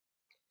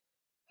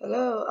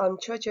Hello, I'm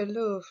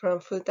Qiujie from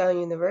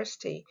Fudan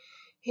University.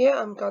 Here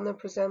I'm gonna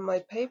present my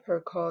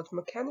paper called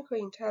Mechanical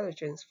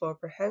Intelligence for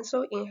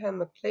Prehensile in-hand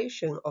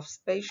Manipulation of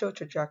Spatial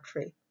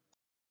Trajectory.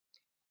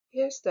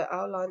 Here's the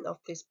outline of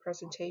this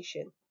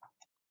presentation.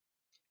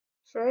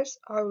 First,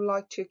 I would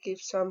like to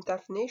give some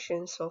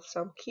definitions of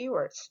some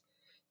keywords.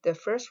 The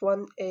first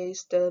one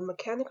is the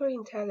mechanical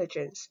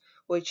intelligence,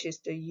 which is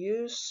the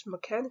use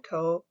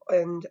mechanical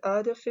and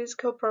other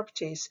physical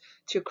properties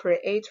to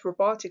create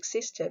robotic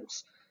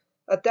systems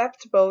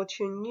adaptable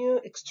to new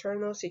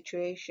external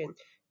situations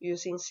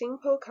using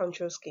simple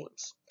control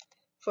schemes.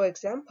 For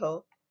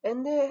example,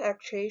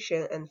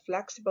 under-actuation and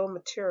flexible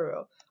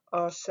material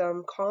are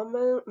some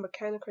common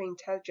mechanical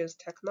intelligence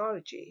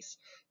technologies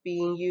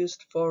being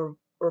used for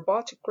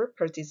robotic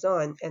gripper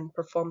design and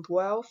performed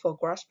well for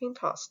grasping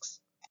tasks.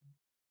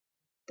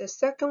 The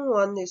second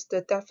one is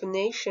the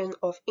definition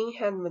of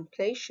in-hand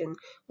manipulation,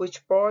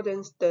 which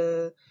broadens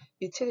the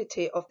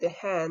utility of the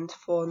hand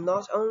for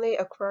not only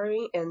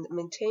acquiring and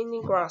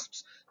maintaining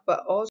grasps,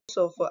 but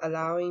also for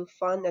allowing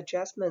fine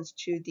adjustments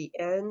to the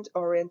end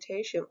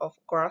orientation of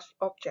grasp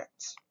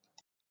objects.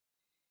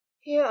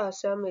 Here are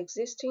some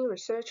existing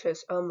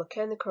researches on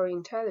mechanical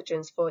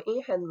intelligence for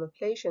in-hand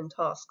manipulation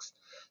tasks.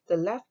 The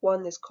left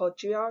one is called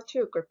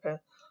GR2 gripper.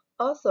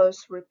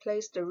 Authors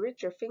replaced the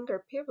rigid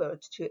finger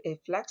pivot to a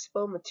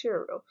flexible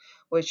material,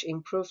 which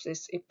improves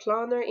its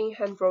planar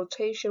in-hand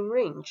rotation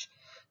range.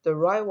 The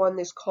right one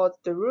is called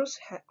the Roos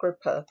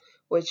gripper,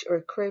 which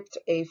equipped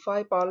a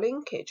 5-bar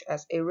linkage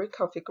as a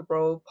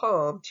reconfigurable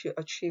palm to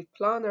achieve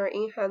planar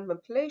in-hand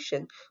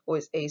manipulation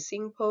with a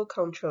simple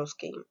control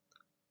scheme.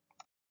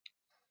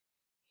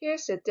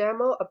 Here's a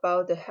demo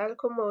about the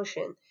helical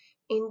motion.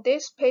 In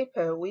this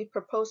paper, we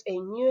propose a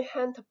new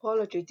hand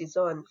topology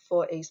design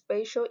for a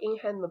spatial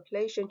in-hand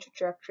manipulation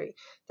trajectory,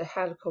 the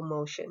helical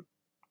motion.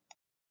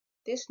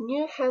 This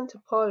new hand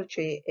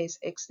topology is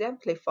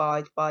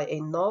exemplified by a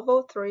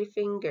novel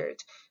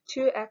 3-fingered,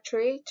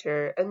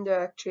 2-actuator,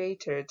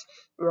 under-actuated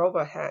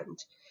robot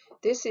hand.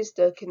 This is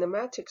the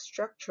kinematic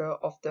structure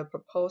of the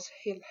proposed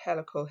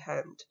helical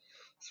hand.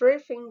 3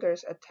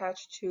 fingers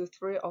attached to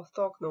 3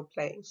 orthogonal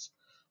planes.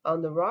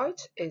 On the right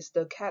is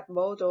the CAD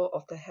model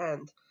of the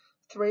hand.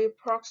 3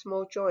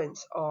 proximal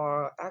joints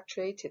are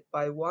actuated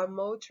by 1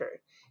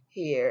 motor,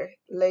 here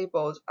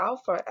labeled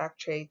alpha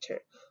actuator.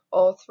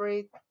 All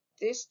 3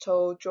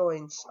 distal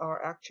joints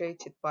are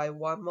actuated by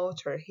 1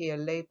 motor, here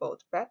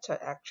labeled beta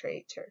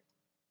actuator.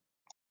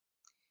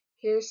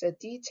 Here's a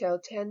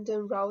detailed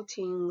tendon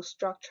routing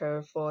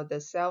structure for the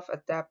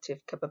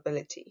self-adaptive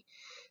capability.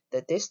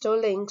 The distal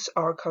links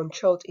are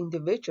controlled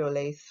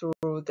individually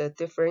through the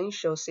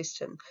differential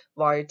system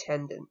via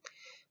tendon.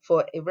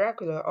 For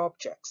irregular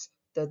objects,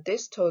 the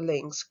distal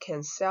links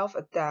can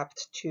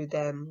self-adapt to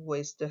them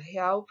with the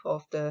help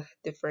of the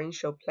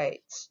differential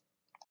plates.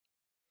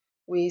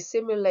 We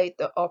simulate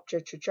the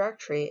object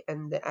trajectory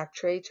and the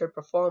actuator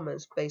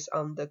performance based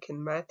on the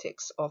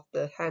kinematics of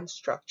the hand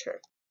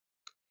structure.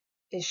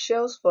 It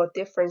shows for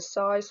different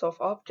sizes of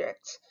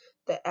objects,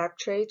 the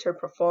actuator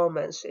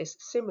performance is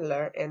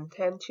similar and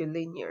tend to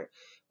linear,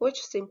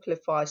 which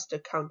simplifies the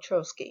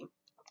control scheme.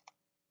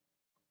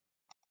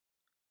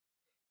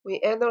 We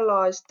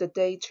analyze the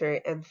data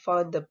and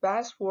find the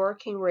best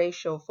working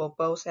ratio for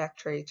both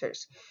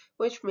actuators,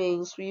 which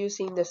means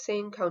using the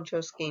same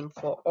control scheme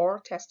for all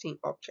testing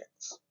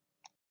objects.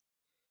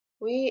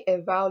 We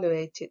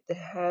evaluated the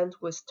hand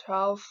with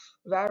 12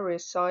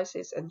 various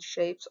sizes and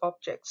shapes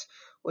objects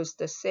with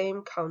the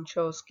same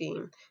control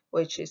scheme,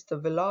 which is the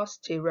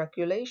velocity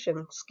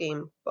regulation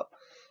scheme.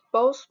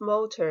 Both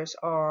motors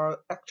are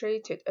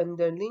actuated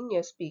under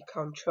linear speed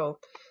control.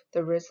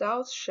 The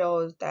results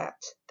show that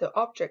the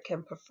object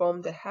can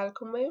perform the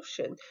helical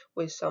motion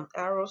with some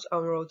errors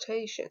on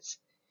rotations.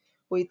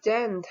 We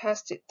then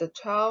tested the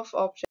 12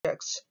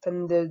 objects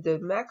under the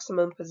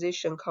maximum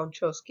position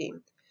control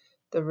scheme.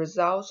 The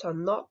results are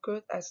not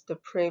good as the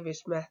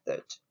previous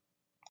method.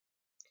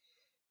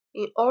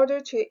 In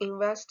order to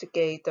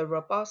investigate the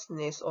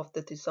robustness of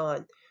the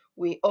design,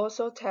 we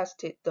also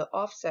tested the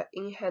offset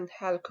in-hand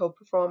helical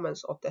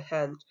performance of the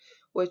hand,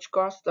 which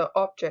graphs the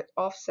object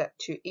offset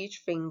to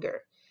each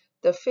finger.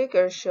 The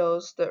figure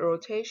shows the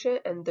rotation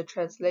and the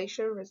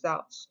translation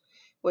results,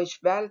 which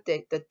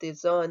validate the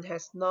design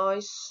has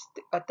nice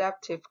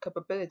adaptive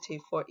capability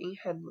for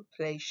in-hand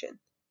manipulation.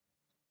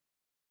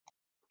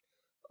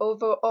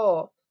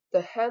 Overall,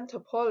 the hand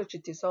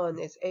topology design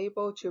is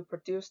able to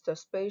produce the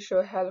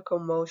spatial helical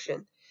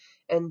motion,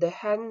 and the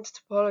hand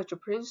topology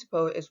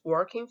principle is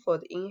working for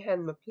the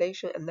in-hand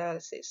manipulation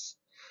analysis.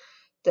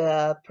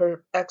 The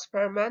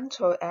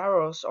experimental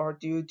errors are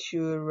due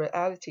to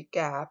reality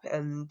gap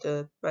and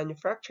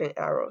manufacturing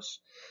errors.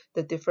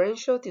 The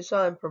differential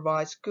design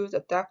provides good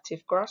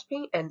adaptive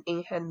grasping and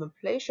in-hand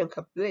manipulation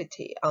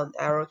capability on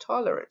error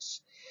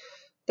tolerance.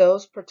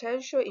 Those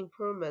potential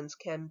improvements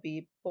can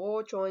be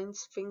ball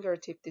joints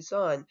fingertip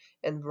design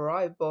and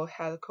variable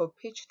helical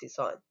pitch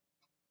design.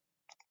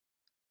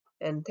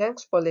 And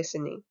thanks for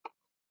listening.